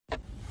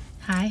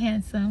Hi,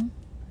 handsome.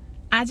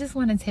 I just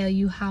want to tell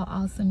you how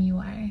awesome you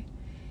are.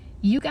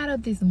 You got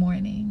up this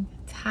morning,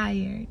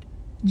 tired,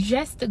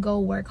 just to go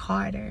work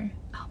harder.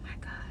 Oh my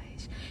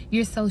gosh.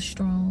 You're so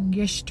strong.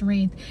 Your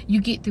strength. You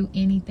get through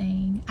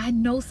anything. I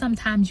know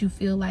sometimes you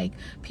feel like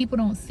people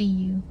don't see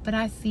you, but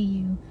I see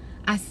you.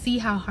 I see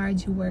how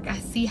hard you work. I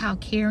see how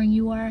caring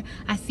you are.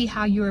 I see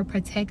how you're a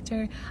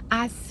protector.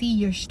 I see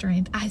your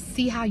strength. I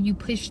see how you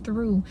push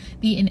through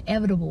the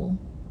inevitable.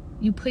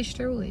 You push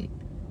through it.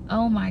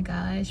 Oh my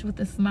gosh, with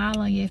a smile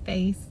on your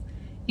face.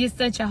 You're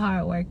such a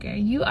hard worker.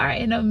 You are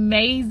an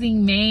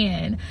amazing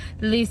man.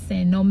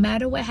 Listen, no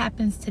matter what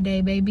happens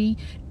today, baby,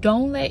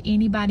 don't let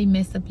anybody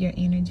mess up your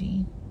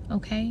energy,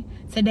 okay?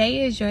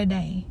 Today is your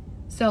day.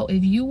 So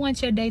if you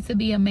want your day to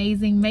be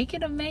amazing, make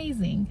it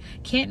amazing.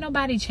 Can't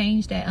nobody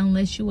change that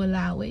unless you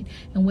allow it.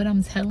 And what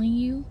I'm telling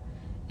you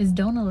is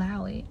don't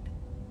allow it.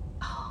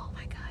 Oh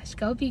my gosh,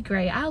 go be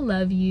great. I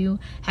love you.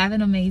 Have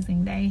an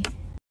amazing day.